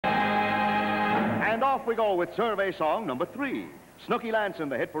And off we go with survey song number 3. Snooky Lance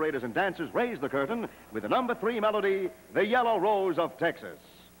and the hit paraders and dancers raise the curtain with the number 3 melody, The Yellow Rose of Texas.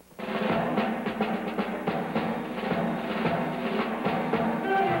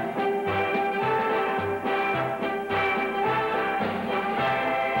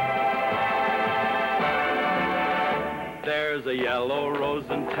 There's a yellow rose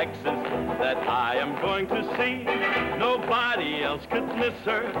in Texas that I am going to see. Nobody else could miss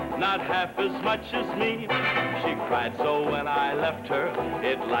her, not half as much as me. She cried so when I left her,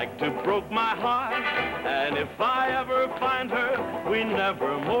 it like to broke my heart. And if I ever find her, we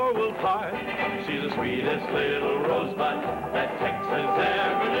never more will part. She's the sweetest little rosebud that Texas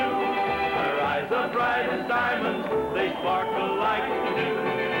ever knew. Her eyes are bright as diamonds, they sparkle like the dew.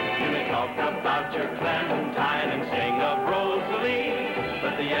 You may talk about your Clementine and sing of Rosalie,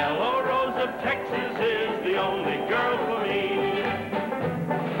 but the yellow rose of Texas is the only girl for me.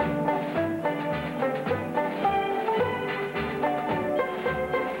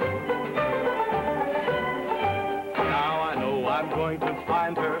 Now I know I'm going to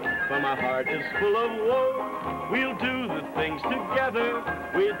find her, for my heart is full of woe. We'll do the things together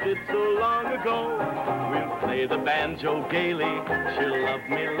we did so long ago. We'll play the banjo gaily, she'll love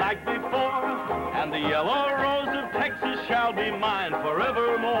me like before, and the yellow rose of Texas shall be mine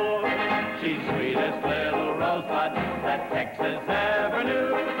forevermore. She's sweetest little rosebud that Texas ever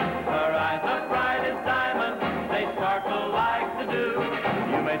knew. Her eyes are bright as diamonds, they sparkle like the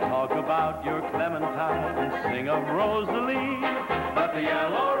dew. You may talk about your Clementine and sing of Rosalie, but the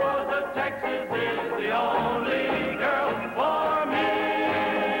yellow rose of Texas is the only